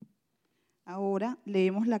Ahora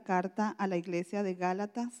leemos la carta a la iglesia de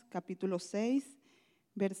Gálatas, capítulo 6,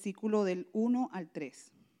 versículo del 1 al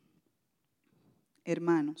 3.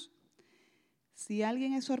 Hermanos, si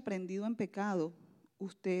alguien es sorprendido en pecado,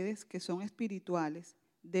 ustedes que son espirituales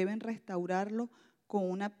deben restaurarlo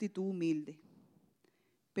con una actitud humilde.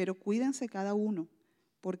 Pero cuídense cada uno,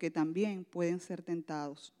 porque también pueden ser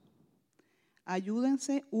tentados.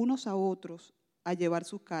 Ayúdense unos a otros a llevar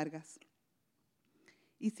sus cargas.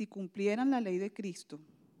 Y si cumplieran la ley de Cristo,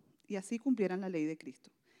 y así cumplieran la ley de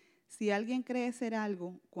Cristo, si alguien cree ser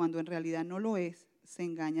algo cuando en realidad no lo es, se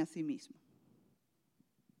engaña a sí mismo.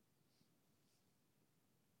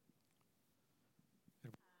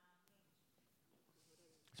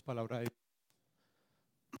 Es palabra de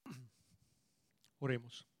Dios.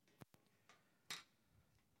 Oremos.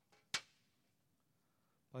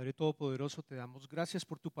 Padre Todopoderoso, te damos gracias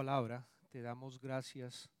por tu palabra, te damos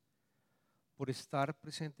gracias por estar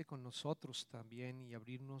presente con nosotros también y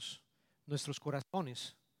abrirnos nuestros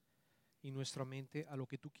corazones y nuestra mente a lo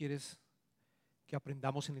que tú quieres que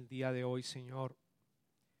aprendamos en el día de hoy, Señor.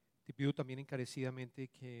 Te pido también encarecidamente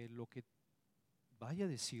que lo que vaya a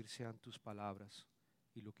decir sean tus palabras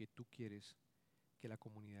y lo que tú quieres que la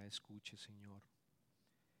comunidad escuche, Señor.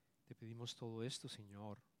 Te pedimos todo esto,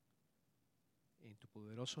 Señor, en tu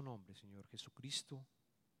poderoso nombre, Señor Jesucristo.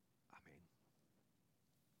 Amén.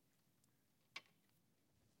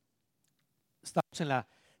 Estamos en la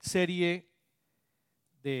serie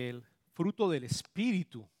del fruto del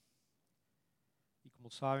Espíritu. Y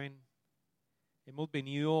como saben, hemos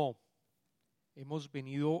venido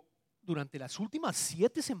durante las últimas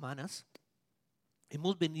 7 semanas,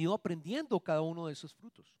 hemos venido aprendiendo cada uno de esos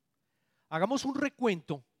frutos. Hagamos un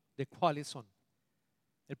recuento de cuáles son.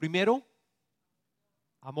 El primero,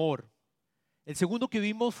 amor. El segundo que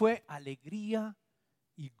vimos fue alegría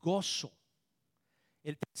y gozo.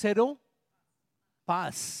 El tercero,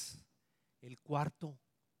 paz. El cuarto,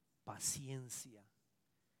 paciencia.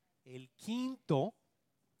 El quinto,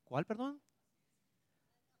 ¿cuál, perdón?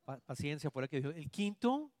 Paciencia fue la que dijo. El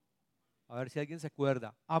quinto, a ver si alguien se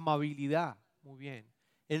acuerda, amabilidad. Muy bien.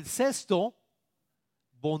 El sexto,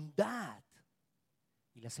 bondad.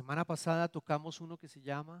 Y la semana pasada tocamos uno que se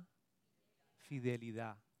llama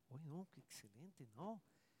fidelidad. Oye, no, qué excelente, ¿no?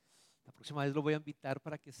 La próxima vez lo voy a invitar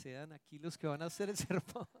para que sean aquí los que van a hacer el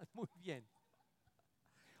sermón. Muy bien.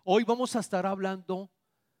 Hoy vamos a estar hablando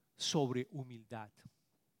sobre humildad.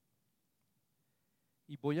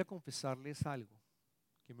 Y voy a confesarles algo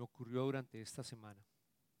que me ocurrió durante esta semana.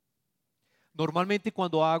 Normalmente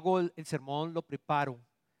cuando hago el sermón lo preparo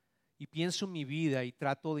y pienso en mi vida y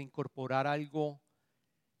trato de incorporar algo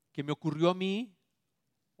que me ocurrió a mí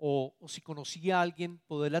o si conocí a alguien,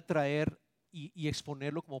 poderla traer y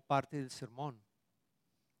exponerlo como parte del sermón.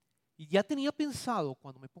 Y ya tenía pensado,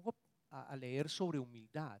 cuando me pongo a leer sobre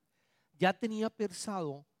humildad, ya tenía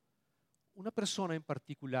pensado una persona en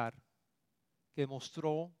particular que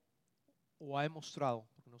demostró o ha demostrado,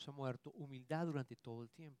 porque no se ha muerto, humildad durante todo el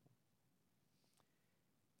tiempo.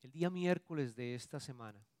 El día miércoles de esta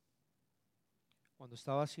semana, cuando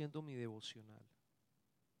estaba haciendo mi devocional,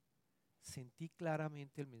 sentí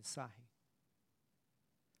claramente el mensaje: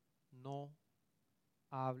 no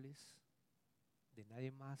hables de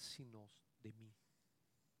nadie más sino de mí.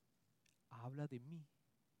 Habla de mí.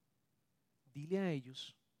 Dile a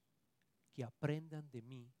ellos que aprendan de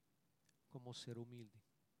mí como ser humilde.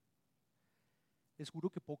 Les juro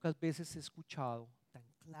que pocas veces he escuchado tan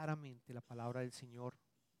claramente la palabra del Señor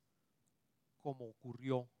como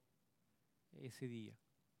ocurrió ese día.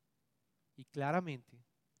 Y claramente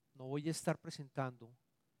no voy a estar presentando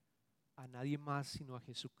a nadie más sino a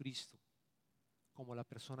Jesucristo como la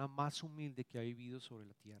persona más humilde que ha vivido sobre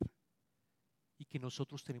la tierra y que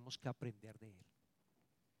nosotros tenemos que aprender de él.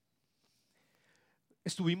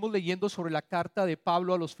 Estuvimos leyendo sobre la carta de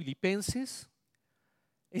Pablo a los filipenses.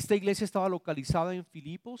 Esta iglesia estaba localizada en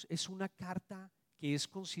Filipos. Es una carta que es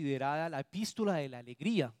considerada la epístola de la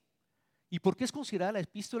alegría. ¿Y por qué es considerada la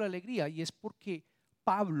epístola de la alegría? Y es porque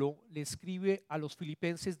Pablo le escribe a los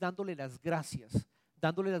filipenses dándole las gracias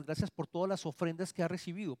por todas las ofrendas que ha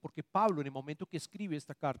recibido, porque Pablo, en el momento que escribe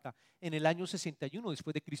esta carta, en el año 61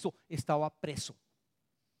 después de Cristo, estaba preso.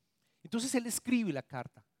 Entonces él escribe la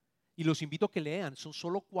carta y los invito a que lean, son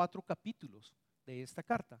solo 4 capítulos de esta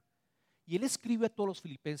carta. Y él escribe a todos los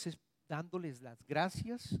filipenses dándoles las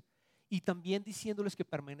gracias y también diciéndoles que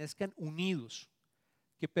permanezcan unidos,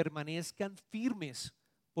 que permanezcan firmes,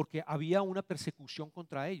 porque había una persecución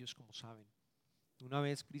contra ellos, como saben. Una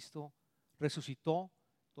vez Cristo resucitó,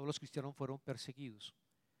 todos los cristianos fueron perseguidos.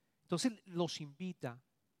 Entonces los invita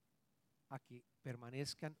a que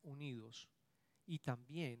permanezcan unidos y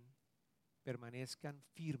también permanezcan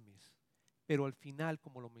firmes, pero al final,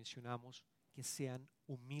 como lo mencionamos, que sean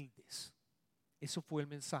humildes. Eso fue el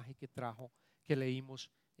mensaje que leímos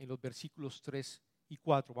en los versículos 3 y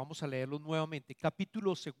 4. Vamos a leerlos nuevamente.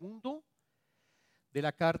 Capítulo 2 de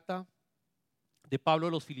la carta de Pablo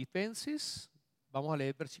a los Filipenses. Vamos a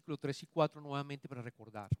leer versículos 3 y 4 nuevamente para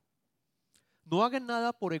recordar. No hagan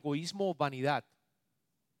nada por egoísmo o vanidad,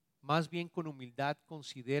 más bien con humildad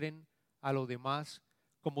consideren a los demás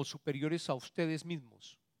como superiores a ustedes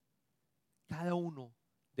mismos. Cada uno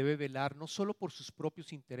debe velar no solo por sus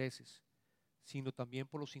propios intereses, sino también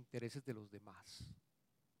por los intereses de los demás.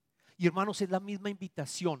 Y hermanos, es la misma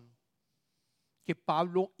invitación que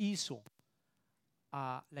Pablo hizo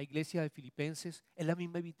a la iglesia de Filipenses, es la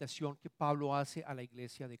misma invitación que Pablo hace a la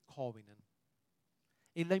iglesia de Covenant.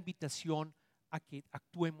 Es la invitación a que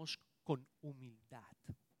actuemos con humildad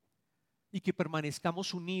y que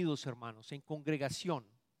permanezcamos unidos, hermanos, en congregación,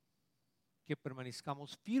 que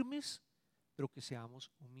permanezcamos firmes, pero que seamos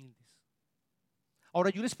humildes. Ahora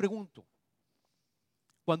yo les pregunto,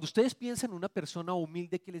 cuando ustedes piensan en una persona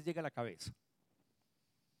humilde, ¿qué les llega a la cabeza?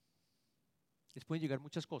 Les pueden llegar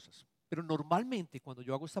muchas cosas, pero normalmente cuando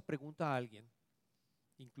yo hago esta pregunta a alguien,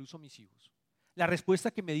 incluso a mis hijos, la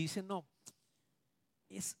respuesta que me dicen no,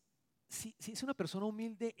 es, si es una persona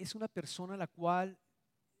humilde, es una persona a la cual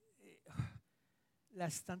la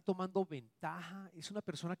están tomando ventaja, es una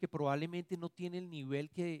persona que probablemente no tiene el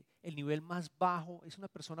nivel más bajo, es una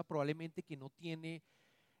persona probablemente que no tiene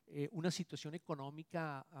una situación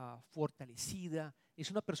económica fortalecida,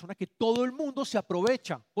 es una persona que todo el mundo se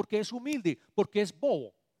aprovecha porque es humilde, porque es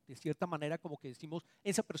bobo. De cierta manera, como que decimos,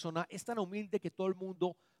 esa persona es tan humilde que todo el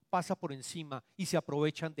mundo pasa por encima y se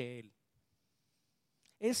aprovechan de él.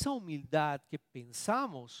 Esa humildad que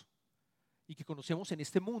pensamos y que conocemos en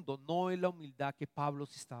este mundo no es la humildad que Pablo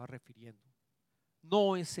se estaba refiriendo.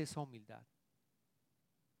 No es esa humildad.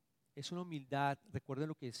 Es una humildad, recuerden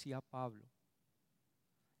lo que decía Pablo,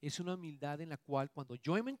 es una humildad en la cual cuando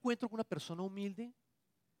yo me encuentro con una persona humilde,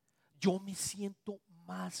 yo me siento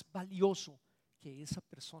más valioso que esa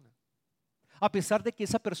persona. A pesar de que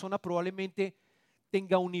esa persona probablemente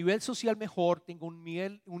tenga un nivel social mejor, tenga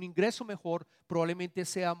un ingreso mejor, probablemente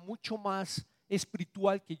sea mucho más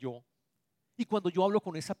espiritual que yo. Y cuando yo hablo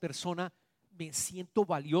con esa persona, me siento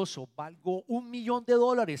valioso, valgo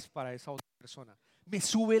 $1,000,000 para esa otra persona. Me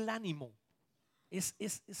sube el ánimo.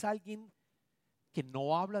 Es alguien que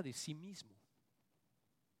no habla de sí mismo.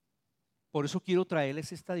 Por eso quiero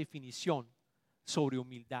traerles esta definición sobre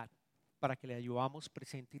humildad, para que la llevamos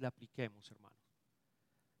presente y la apliquemos, hermanos.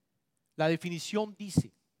 La definición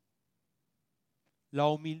dice, la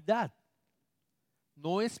humildad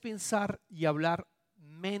no es pensar y hablar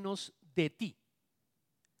menos de ti,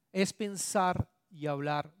 es pensar y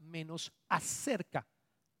hablar menos acerca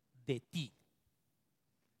de ti.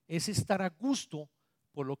 Es estar a gusto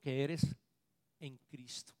por lo que eres en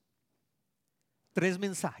Cristo. 3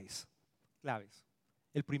 mensajes claves.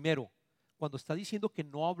 El primero, cuando está diciendo que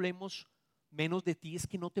no hablemos menos de ti, es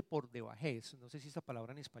que no te por debajes. No sé si esa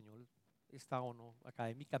palabra en español está o no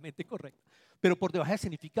académicamente correcta, pero por debaje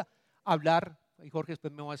significa hablar, y Jorge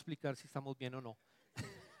después me va a explicar si estamos bien o no.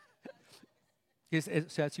 O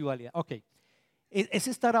sea, si valía. Ok. Es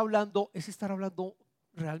estar hablando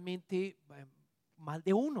realmente mal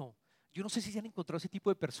de uno. Yo no sé si se han encontrado ese tipo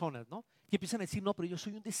de personas, ¿no? Que empiezan a decir, no, pero yo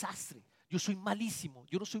soy un desastre, yo soy malísimo,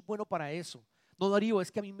 yo no soy bueno para eso. No, Darío,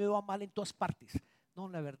 es que a mí me va mal en todas partes. No,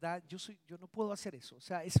 la verdad, yo no puedo hacer eso. O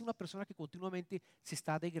sea, es una persona que continuamente se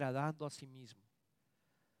está degradando a sí mismo.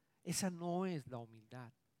 Esa no es la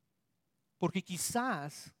humildad. Porque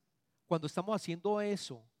quizás cuando estamos haciendo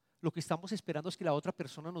eso, lo que estamos esperando es que la otra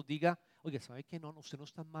persona nos diga, oye, ¿sabe qué? No, usted no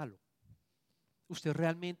es tan malo. Usted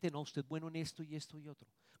realmente no, usted es bueno en esto y esto y otro.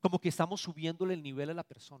 Como que estamos subiéndole el nivel a la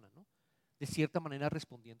persona, ¿no? De cierta manera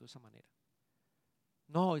respondiendo de esa manera.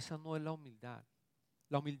 No, esa no es la humildad.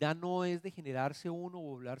 La humildad no es de generarse uno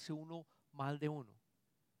o hablarse uno mal de uno.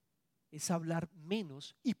 Es hablar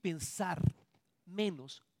menos y pensar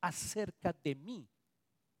menos acerca de mí.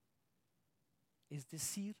 Es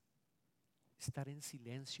decir, estar en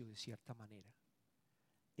silencio de cierta manera.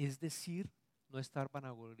 Es decir, no estar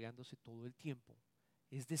vanagloriándose todo el tiempo.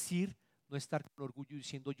 Es decir, no estar con orgullo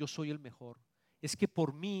diciendo yo soy el mejor. Es que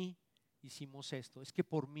por mí hicimos esto. Es que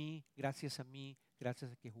por mí, gracias a mí,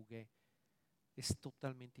 gracias a que jugué. Es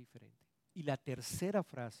totalmente diferente. Y la tercera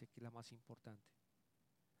frase, que es la más importante,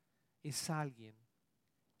 es alguien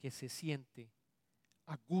que se siente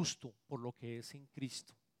a gusto por lo que es en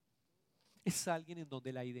Cristo. Es alguien en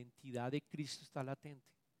donde la identidad de Cristo está latente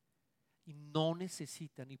y no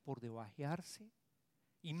necesita ni por debajearse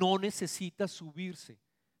y no necesita subirse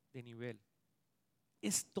de nivel.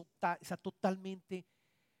 está totalmente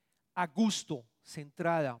a gusto,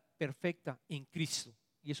 centrada, perfecta en Cristo.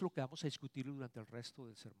 Y eso es lo que vamos a discutir durante el resto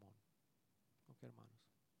del sermón. ¿Ok, hermanos?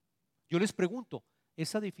 Yo les pregunto,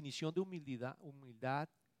 ¿esa definición de humildad,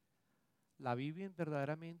 la viven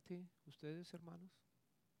verdaderamente ustedes, hermanos?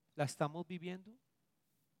 ¿La estamos viviendo?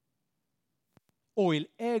 ¿O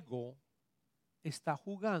el ego está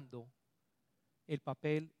jugando el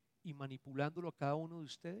papel y manipulándolo a cada uno de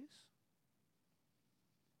ustedes?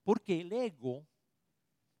 Porque el ego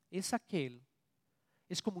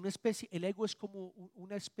es como una especie, el ego es como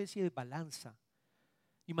una especie de balanza.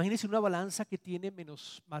 Imagínense una balanza que tiene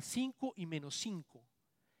más 5 y menos 5.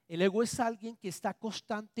 El ego es alguien que está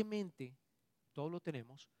constantemente, todos lo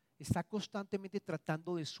tenemos, está constantemente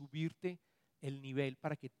tratando de subirte el nivel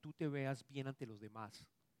para que tú te veas bien ante los demás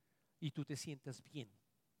y tú te sientas bien.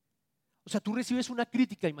 O sea, tú recibes una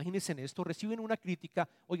crítica, imagínense en esto, reciben una crítica,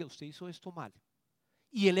 oye, usted hizo esto mal.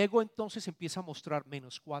 Y el ego entonces empieza a mostrar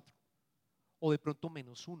 -4 o de pronto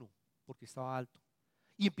 -1 porque estaba alto.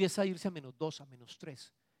 Y empieza a irse a -2, a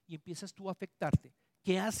 -3 y empiezas tú a afectarte.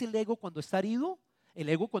 ¿Qué hace el ego cuando está herido? El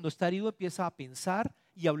ego cuando está herido empieza a pensar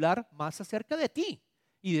y hablar más acerca de ti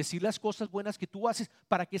y decir las cosas buenas que tú haces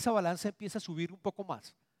para que esa balanza empiece a subir un poco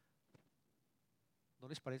más. ¿No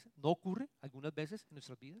les parece? ¿No ocurre algunas veces en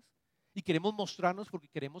nuestras vidas? Y queremos mostrarnos porque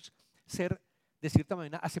queremos ser de cierta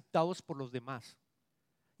manera aceptados por los demás.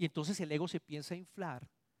 Y entonces el ego se empieza a inflar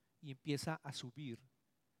y empieza a subir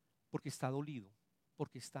porque está dolido,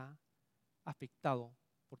 porque está afectado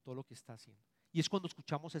por todo lo que está haciendo. Y es cuando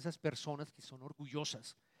escuchamos a esas personas que son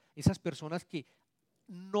orgullosas, esas personas que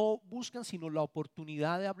no buscan sino la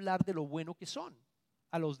oportunidad de hablar de lo bueno que son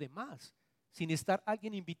a los demás, sin estar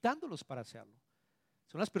alguien invitándolos para hacerlo.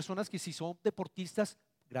 Son las personas que si son deportistas,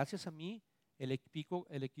 gracias a mí el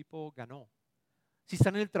equipo ganó. Si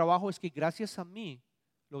están en el trabajo es que gracias a mí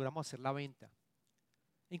logramos hacer la venta.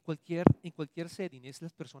 En cualquier setting es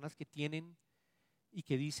las personas que tienen y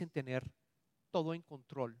que dicen tener todo en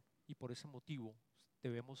control y por ese motivo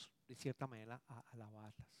debemos de cierta manera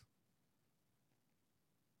alabarlas.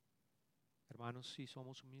 Hermanos, si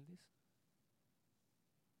somos humildes.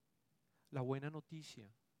 La buena noticia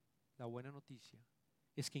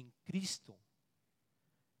es que en Cristo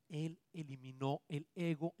Él eliminó el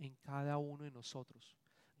ego en cada uno de nosotros.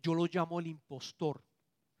 Yo lo llamo el impostor.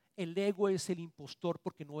 El ego es el impostor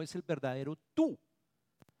porque no es el verdadero tú.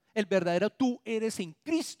 El verdadero tú eres en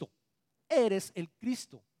Cristo. Eres el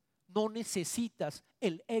Cristo. No necesitas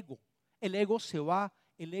el ego. El ego se va,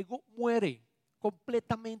 el ego muere,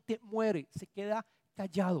 completamente muere, se queda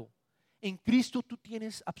callado. En Cristo tú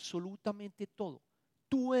tienes absolutamente todo.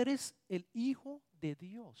 Tú eres el Hijo de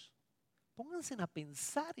Dios. Pónganse a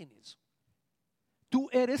pensar en eso. Tú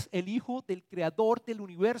eres el Hijo del Creador del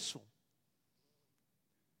universo.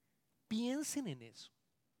 Piensen en eso.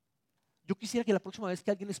 Yo quisiera que la próxima vez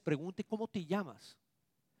que alguien les pregunte cómo te llamas,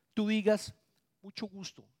 tú digas, mucho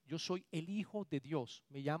gusto, yo soy el Hijo de Dios,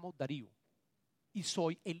 me llamo Darío y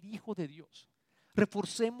soy el Hijo de Dios.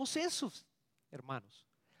 Reforcemos esos, hermanos,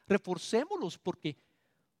 reforcémoslos porque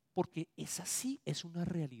es así, es una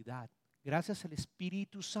realidad. Gracias al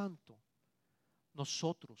Espíritu Santo,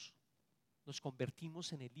 nosotros nos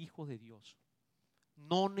convertimos en el Hijo de Dios.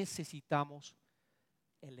 No necesitamos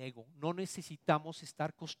el ego, no necesitamos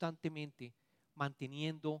estar constantemente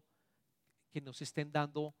manteniendo que nos estén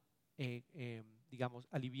dando, digamos,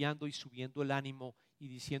 aliviando y subiendo el ánimo y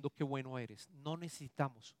diciendo qué bueno eres. No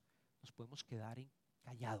necesitamos, nos podemos quedar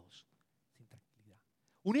callados, sin tranquilidad.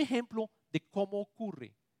 Un ejemplo de cómo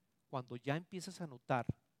ocurre cuando ya empiezas a notar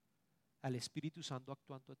al Espíritu Santo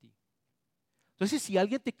actuando a ti. Entonces, si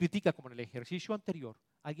alguien te critica, como en el ejercicio anterior,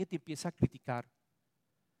 alguien te empieza a criticar,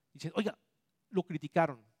 dicen, oiga, lo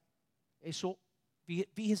criticaron. Eso,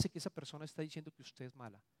 fíjese que esa persona está diciendo que usted es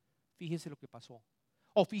mala. Fíjese lo que pasó.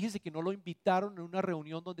 O fíjese que no lo invitaron en una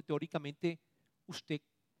reunión donde teóricamente usted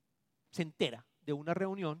se entera de una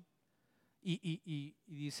reunión y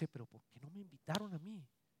dice, pero ¿por qué no me invitaron a mí?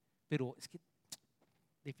 Pero es que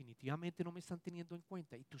definitivamente no me están teniendo en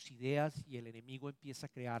cuenta y tus ideas y el enemigo empieza a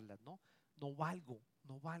crearlas, ¿no? No valgo,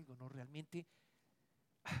 no realmente.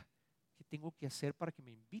 ¿Qué tengo que hacer para que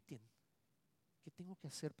me inviten? ¿Qué tengo que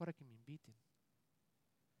hacer para que me inviten?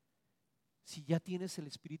 Si ya tienes el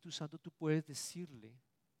Espíritu Santo, tú puedes decirle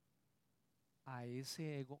a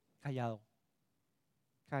ese ego, callado,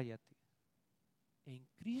 cállate. En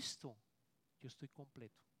Cristo yo estoy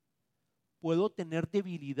completo. Puedo tener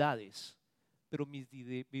debilidades, pero mis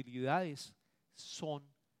debilidades son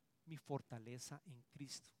mi fortaleza en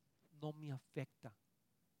Cristo. No me afecta,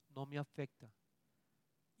 no me afecta.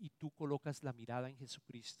 Y tú colocas la mirada en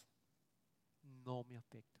Jesucristo. no me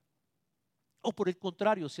afecta. O por el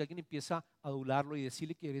contrario, si alguien empieza a adularlo y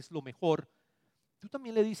decirle que eres lo mejor, tú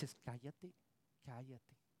también le dices, cállate,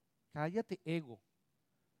 cállate, cállate, ego,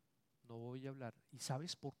 no voy a hablar. ¿Y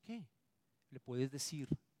sabes por qué? Le puedes decir,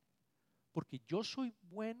 porque yo soy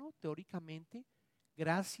bueno teóricamente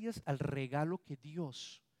gracias al regalo que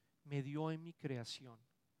Dios me dio en mi creación.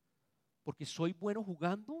 Porque soy bueno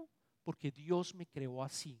jugando, porque Dios me creó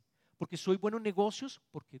así. Porque soy bueno en negocios,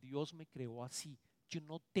 porque Dios me creó así. Yo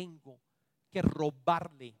no tengo que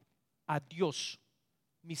robarle a Dios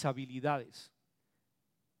mis habilidades.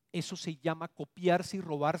 Eso se llama copiarse y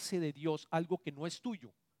robarse de Dios algo que no es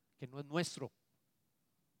tuyo, que no es nuestro.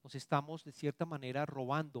 Nos estamos de cierta manera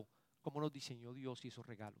robando como nos diseñó Dios y esos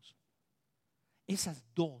regalos. Esas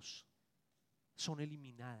dos son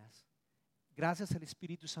eliminadas. Gracias al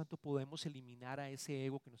Espíritu Santo podemos eliminar a ese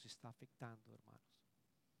ego que nos está afectando, hermanos.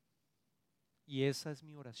 Y esa es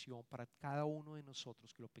mi oración para cada uno de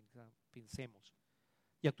nosotros que lo pensemos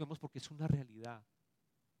y actuemos, porque es una realidad.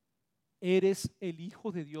 Eres el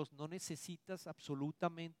Hijo de Dios, no necesitas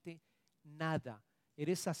absolutamente nada.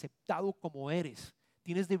 Eres aceptado como eres.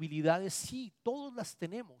 ¿Tienes debilidades? Sí, todos las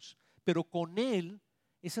tenemos, pero con Él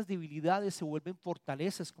esas debilidades se vuelven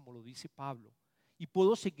fortalezas, como lo dice Pablo. Y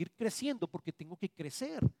puedo seguir creciendo porque tengo que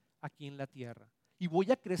crecer aquí en la tierra. Y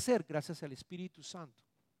voy a crecer gracias al Espíritu Santo.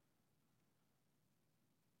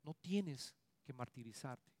 No tienes que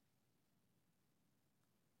martirizarte.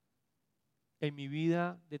 En mi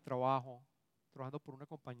vida de trabajo, trabajando por una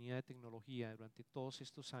compañía de tecnología durante todos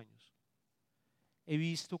estos años, he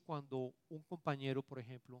visto cuando un compañero, por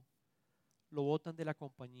ejemplo, lo botan de la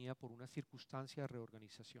compañía por una circunstancia de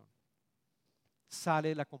reorganización. Sale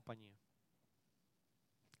de la compañía.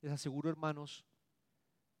 Les aseguro, hermanos,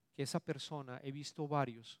 que esa persona, he visto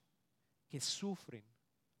varios que sufren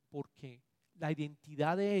porque la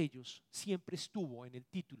identidad de ellos siempre estuvo en el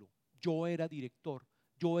título. Yo era director,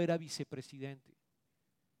 yo era vicepresidente.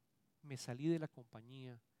 Me salí de la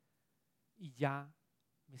compañía y ya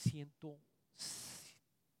me siento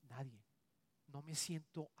nadie. No me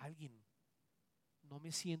siento alguien. No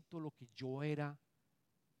me siento lo que yo era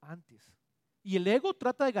antes. Y el ego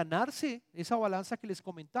trata de ganarse esa balanza que les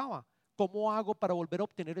comentaba. ¿Cómo hago para volver a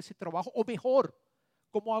obtener ese trabajo? O mejor,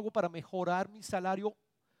 ¿cómo hago para mejorar mi salario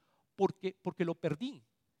porque lo perdí?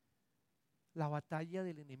 La batalla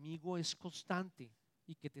del enemigo es constante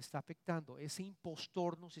y que te está afectando. Ese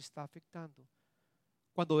impostor nos está afectando.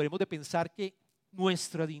 Cuando debemos de pensar que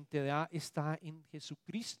nuestra identidad está en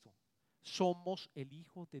Jesucristo. Somos el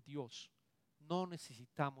Hijo de Dios. No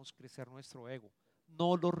necesitamos crecer nuestro ego.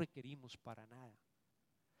 No lo requerimos para nada.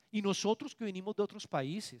 Y nosotros que venimos de otros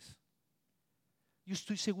países, yo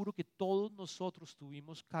estoy seguro que todos nosotros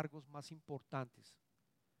tuvimos cargos más importantes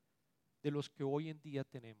de los que hoy en día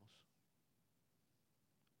tenemos.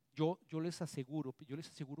 Yo les aseguro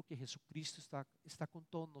que Jesucristo está con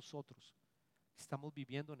todos nosotros. Estamos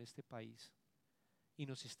viviendo en este país y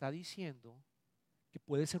nos está diciendo que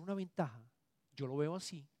puede ser una ventaja. Yo lo veo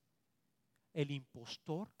así. El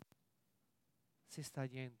impostor se está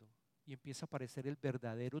yendo y empieza a aparecer el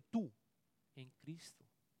verdadero tú en Cristo.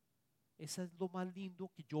 Eso es lo más lindo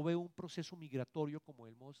que yo veo, un proceso migratorio como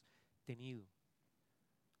hemos tenido.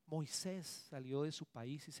 Moisés salió de su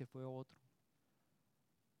país y se fue a otro.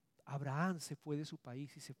 Abraham se fue de su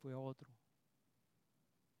país y se fue a otro.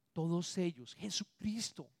 Todos ellos,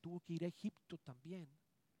 Jesucristo tuvo que ir a Egipto también.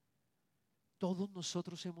 Todos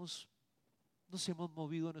nosotros nos hemos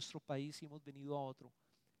movido de nuestro país y hemos venido a otro,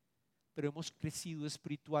 pero hemos crecido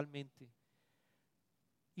espiritualmente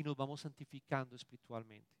y nos vamos santificando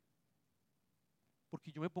espiritualmente.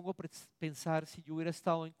 Porque yo me pongo a pensar, si yo hubiera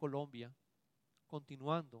estado en Colombia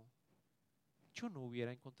continuando, yo no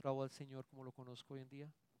hubiera encontrado al Señor como lo conozco hoy en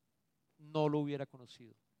día. No lo hubiera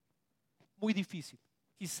conocido. Muy difícil,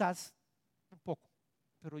 quizás un poco,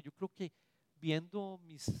 pero yo creo que viendo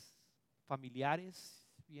mis familiares,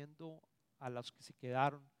 viendo a los que se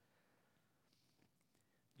quedaron,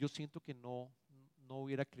 yo siento que no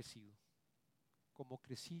hubiera crecido como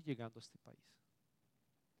crecí llegando a este país.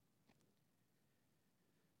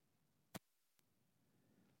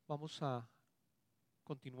 Vamos a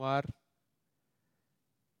continuar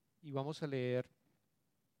y vamos a leer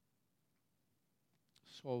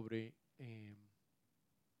sobre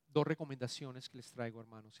dos recomendaciones que les traigo,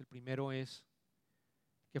 hermanos. El primero es,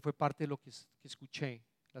 que fue parte de lo que escuché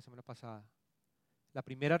la semana pasada. La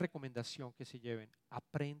primera recomendación que se lleven: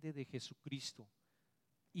 aprende de Jesucristo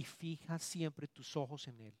y fija siempre tus ojos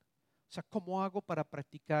en Él. O sea, ¿cómo hago para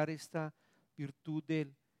practicar esta virtud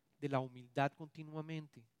de la humildad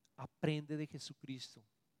continuamente? Aprende de Jesucristo.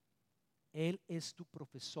 Él es tu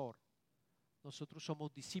profesor. nosotros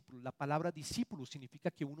somos discípulos. La palabra discípulo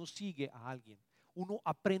significa que uno sigue a alguien, uno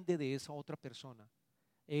aprende de esa otra persona.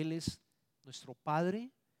 Él es nuestro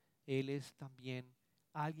Padre, Él es también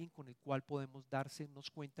alguien con el cual podemos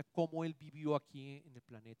darnos cuenta cómo Él vivió aquí en el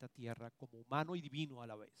planeta Tierra como humano y divino a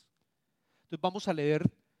la vez. Entonces vamos a leer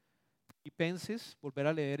Filipenses, volver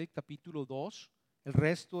a leer el capítulo 2, el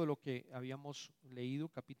resto de lo que habíamos leído,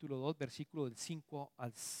 capítulo 2, versículo del 5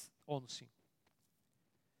 al 11.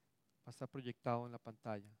 Va a estar proyectado en la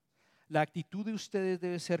pantalla. La actitud de ustedes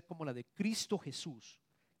debe ser como la de Cristo Jesús,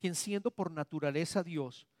 quien siendo por naturaleza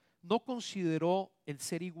Dios, no consideró el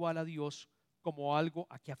ser igual a Dios como algo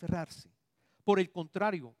a que aferrarse. Por el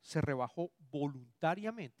contrario, se rebajó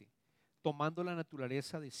voluntariamente, tomando la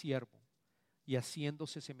naturaleza de siervo y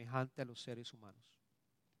haciéndose semejante a los seres humanos.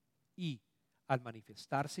 Y al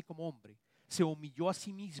manifestarse como hombre, se humilló a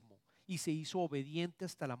sí mismo y se hizo obediente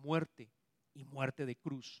hasta la muerte y muerte de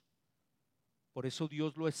cruz. Por eso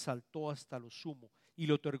Dios lo exaltó hasta lo sumo y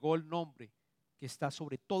le otorgó el nombre que está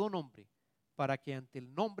sobre todo nombre, para que ante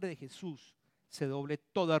el nombre de Jesús se doble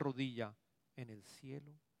toda rodilla en el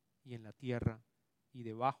cielo y en la tierra y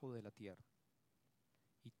debajo de la tierra,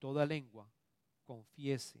 y toda lengua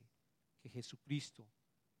confiese que Jesucristo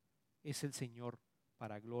es el Señor,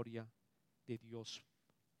 para gloria de Dios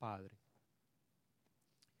Padre.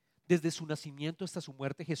 Desde su nacimiento hasta su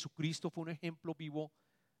muerte, Jesucristo fue un ejemplo vivo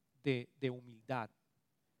de humildad.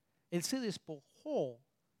 Él se despojó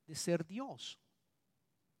de ser Dios.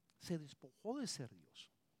 Se despojó de ser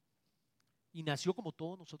Dios. Y nació, como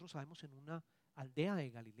todos nosotros sabemos, en una aldea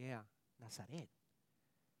de Galilea, Nazaret.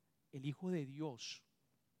 El Hijo de Dios,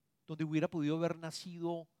 donde hubiera podido haber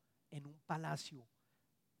nacido en un palacio,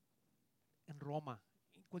 en Roma,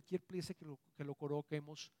 en cualquier place que lo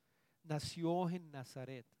coloquemos, nació en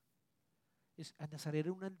Nazaret. Nazaret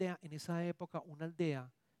era una aldea, en esa época, una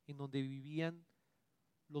aldea en donde vivían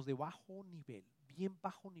los de bajo nivel, bien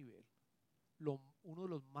bajo nivel, uno de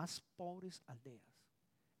los más pobres aldeas.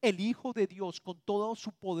 El Hijo de Dios, con todo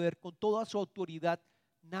su poder, con toda su autoridad,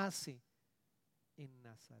 nace en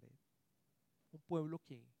Nazaret. Un pueblo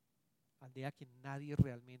aldea que nadie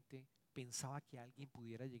realmente pensaba que alguien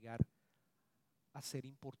pudiera llegar a ser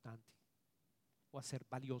importante o a ser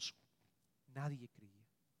valioso. Nadie creía.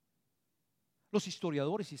 Los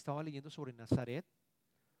historiadores, si estaba leyendo sobre Nazaret,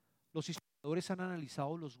 los historiadores han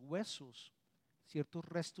analizado los huesos, ciertos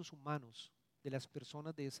restos humanos de las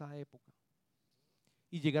personas de esa época,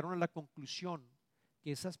 y llegaron a la conclusión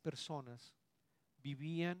que esas personas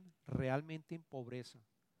vivían realmente en pobreza,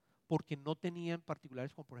 porque no tenían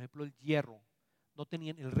particulares como por ejemplo el hierro, no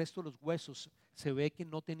tenían el resto de los huesos, se ve que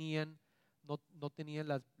no tenían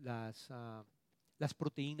las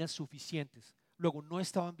proteínas suficientes, luego no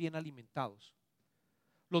estaban bien alimentados.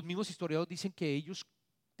 Los mismos historiadores dicen que ellos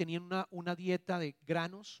tenían una dieta de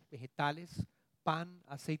granos, vegetales, pan,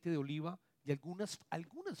 aceite de oliva y algunas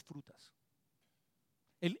frutas.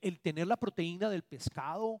 El tener la proteína del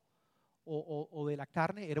pescado o de la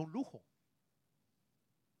carne era un lujo.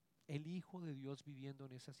 El Hijo de Dios viviendo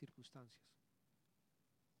en esas circunstancias.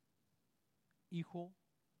 Hijo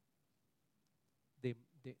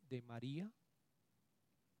de María,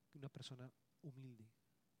 una persona humilde.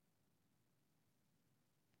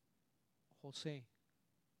 José,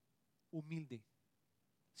 humilde,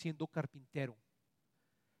 siendo carpintero.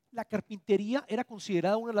 La carpintería era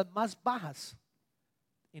considerada una de las más bajas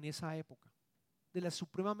en esa época, de las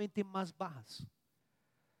supremamente más bajas.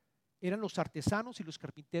 Eran los artesanos y los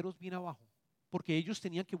carpinteros bien abajo, porque ellos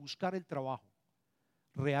tenían que buscar el trabajo.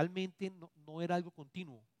 Realmente no era algo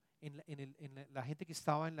continuo. La gente que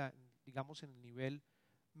estaba digamos, en el nivel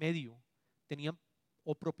medio, tenían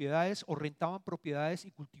o propiedades o rentaban propiedades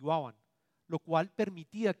y cultivaban, lo cual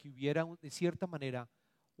permitía que hubiera de cierta manera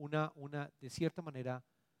un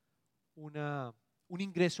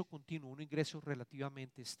ingreso continuo, un ingreso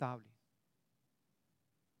relativamente estable.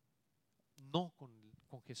 No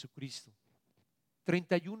con Jesucristo.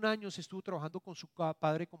 31 años estuvo trabajando con su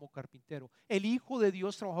padre como carpintero. El Hijo de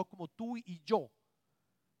Dios trabajó como tú y yo.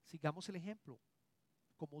 Sigamos el ejemplo.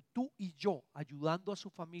 Como tú y yo, ayudando a su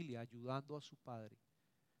familia, ayudando a su padre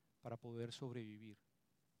para poder sobrevivir,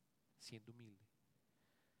 siendo humilde.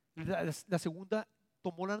 La segunda,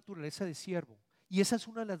 tomó la naturaleza de siervo. Y esa es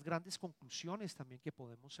una de las grandes conclusiones también que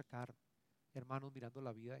podemos sacar, hermanos, mirando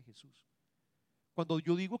la vida de Jesús. Cuando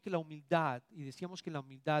yo digo que la humildad, y decíamos que la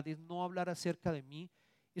humildad es no hablar acerca de mí,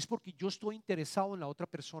 es porque yo estoy interesado en la otra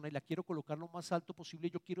persona y la quiero colocar lo más alto posible.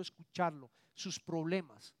 Yo quiero escucharlo, sus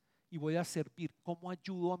problemas, y voy a servir. ¿Cómo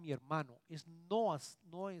ayudo a mi hermano? No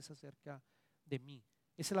es acerca de mí.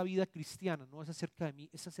 Esa es la vida cristiana, no es acerca de mí,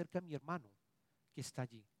 es acerca de mi hermano que está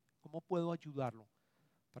allí. ¿Cómo puedo ayudarlo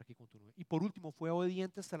para que continúe? Y por último, fue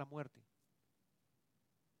obediente hasta la muerte.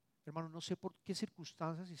 Hermano, no sé por qué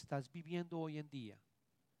circunstancias estás viviendo hoy en día,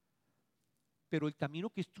 pero el camino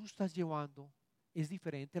que tú estás llevando es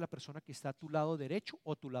diferente a la persona que está a tu lado derecho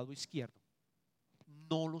o a tu lado izquierdo.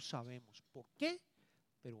 No lo sabemos por qué,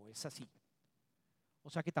 pero es así. O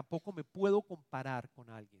sea que tampoco me puedo comparar con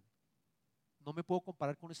alguien. No me puedo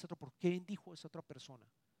comparar con esta otra. ¿Por qué bendijo a esta otra persona?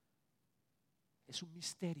 Es un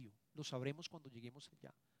misterio. Lo sabremos cuando lleguemos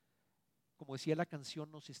allá. Como decía la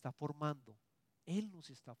canción, nos está formando. Él nos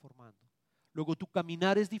está formando. Luego tu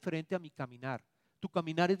caminar es diferente a mi caminar. Tu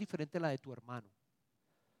caminar es diferente a la de tu hermano.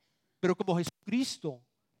 Pero como Jesucristo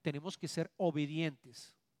tenemos que ser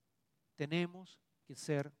obedientes. Tenemos que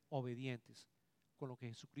ser obedientes con lo que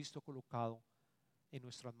Jesucristo ha colocado en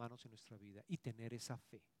nuestras manos, en nuestra vida, y tener esa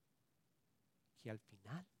fe que al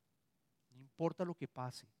final, no importa lo que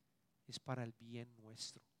pase, es para el bien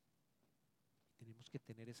nuestro. Tenemos que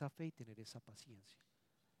tener esa fe y tener esa paciencia.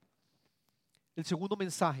 El segundo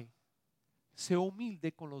mensaje: sé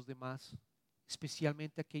humilde con los demás,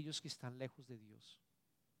 especialmente aquellos que están lejos de Dios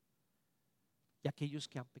y aquellos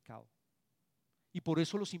que han pecado. Y por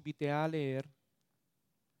eso los invité a leer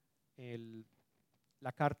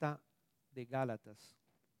la carta de Gálatas,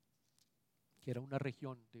 que era una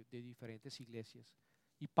región de diferentes iglesias.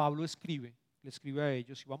 Y Pablo le escribe a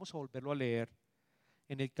ellos, y vamos a volverlo a leer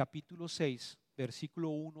en el capítulo 6, versículo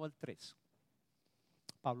 1 al 3.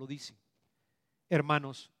 Pablo dice: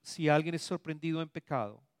 hermanos, si alguien es sorprendido en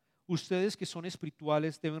pecado, ustedes que son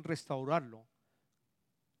espirituales deben restaurarlo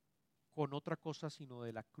con otra cosa sino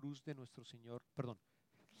de la cruz de nuestro Señor,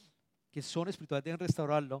 que son espirituales deben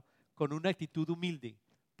restaurarlo con una actitud humilde,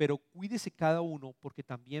 pero cuídese cada uno porque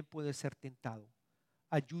también puede ser tentado.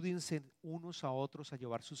 Ayúdense unos a otros a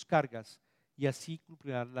llevar sus cargas y así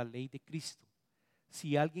cumplirán la ley de Cristo.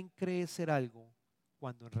 Si alguien cree ser algo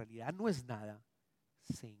cuando en realidad no es nada,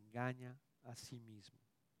 se engaña a sí mismo.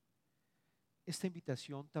 Esta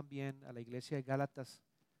invitación también a la iglesia de Gálatas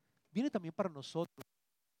viene también para nosotros,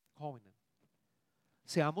 jóvenes.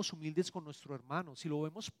 Seamos humildes con nuestro hermano. Si lo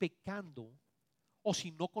vemos pecando o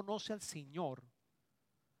si no conoce al Señor,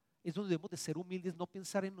 es donde debemos de ser humildes, no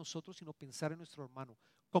pensar en nosotros, sino pensar en nuestro hermano.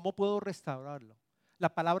 ¿Cómo puedo restaurarlo?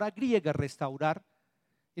 La palabra griega restaurar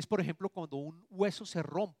es, por ejemplo, cuando un hueso se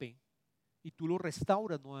rompe y tú lo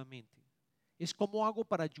restauras nuevamente. Es cómo hago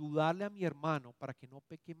para ayudarle a mi hermano para que no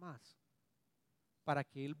peque más, para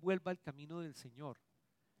que él vuelva al camino del Señor.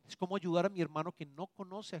 Es como ayudar a mi hermano que no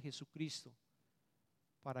conoce a Jesucristo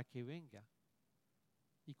para que venga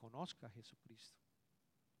y conozca a Jesucristo.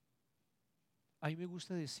 A mí me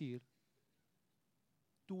gusta decir,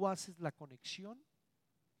 tú haces la conexión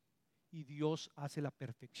y Dios hace la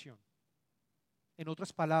perfección. En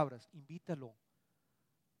otras palabras, invítalo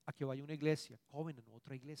a que vaya a una iglesia, joven en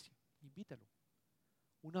otra iglesia, invítalo.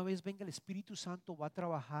 Una vez venga el Espíritu Santo va a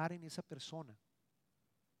trabajar en esa persona,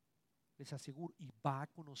 les aseguro, y va a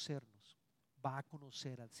conocernos, va a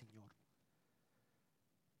conocer al Señor.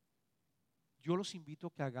 Yo los invito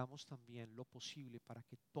a que hagamos también lo posible para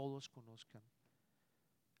que todos conozcan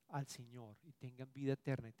al Señor y tengan vida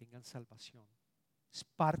eterna y tengan salvación. Es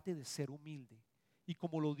parte de ser humilde. Y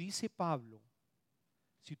como lo dice Pablo,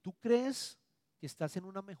 si tú crees que estás en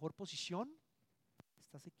una mejor posición,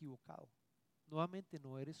 estás equivocado. Nuevamente,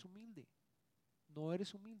 no eres humilde. No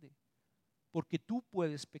eres humilde. Porque tú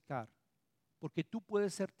puedes pecar. Porque tú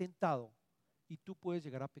puedes ser tentado y tú puedes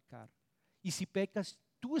llegar a pecar. Y si pecas,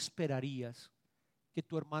 tú esperarías que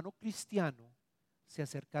tu hermano cristiano se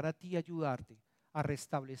acercara a ti y ayudarte a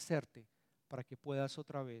restablecerte para que puedas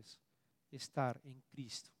otra vez estar en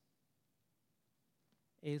Cristo.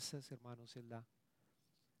 Esas, hermanos, es la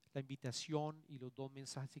invitación y los dos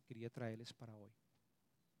mensajes que quería traerles para hoy.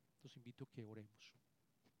 Los invito a que oremos.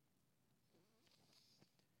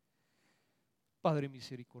 Padre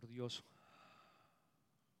misericordioso,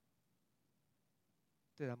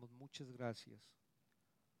 te damos muchas gracias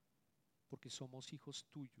porque somos hijos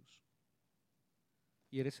tuyos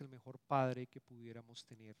y eres el mejor Padre que pudiéramos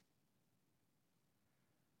tener.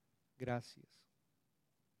 Gracias.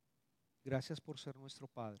 Gracias por ser nuestro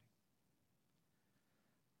Padre.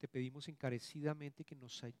 Te pedimos encarecidamente que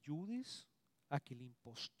nos ayudes a que el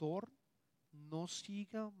impostor no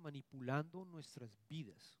siga manipulando nuestras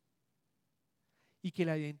vidas y que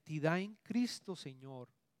la identidad en Cristo, Señor,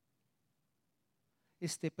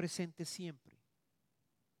 esté presente siempre,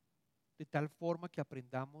 de tal forma que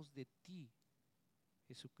aprendamos de ti,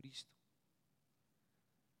 Jesucristo,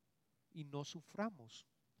 y no suframos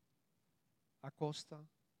a costa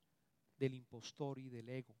del impostor y del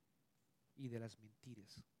ego y de las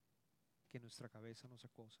mentiras. que en nuestra cabeza nos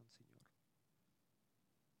acosan, Señor.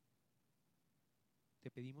 Te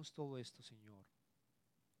pedimos todo esto, Señor,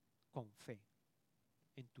 con fe,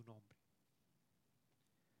 en tu nombre.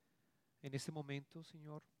 En este momento,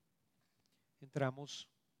 Señor, entramos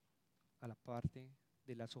a la parte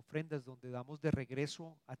de las ofrendas donde damos de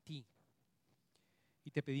regreso a ti.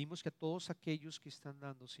 Y te pedimos que a todos aquellos que están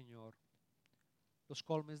dando, Señor, los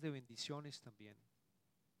colmes de bendiciones también.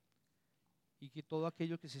 Y que todo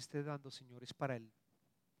aquello que se esté dando, Señor, es para el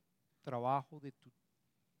trabajo de tu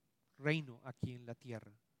reino aquí en la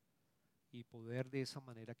tierra. Y poder de esa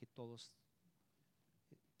manera que todos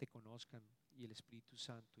te conozcan y el Espíritu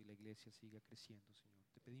Santo y la iglesia siga creciendo, Señor.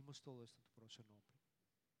 Te pedimos todo esto en tu precioso nombre.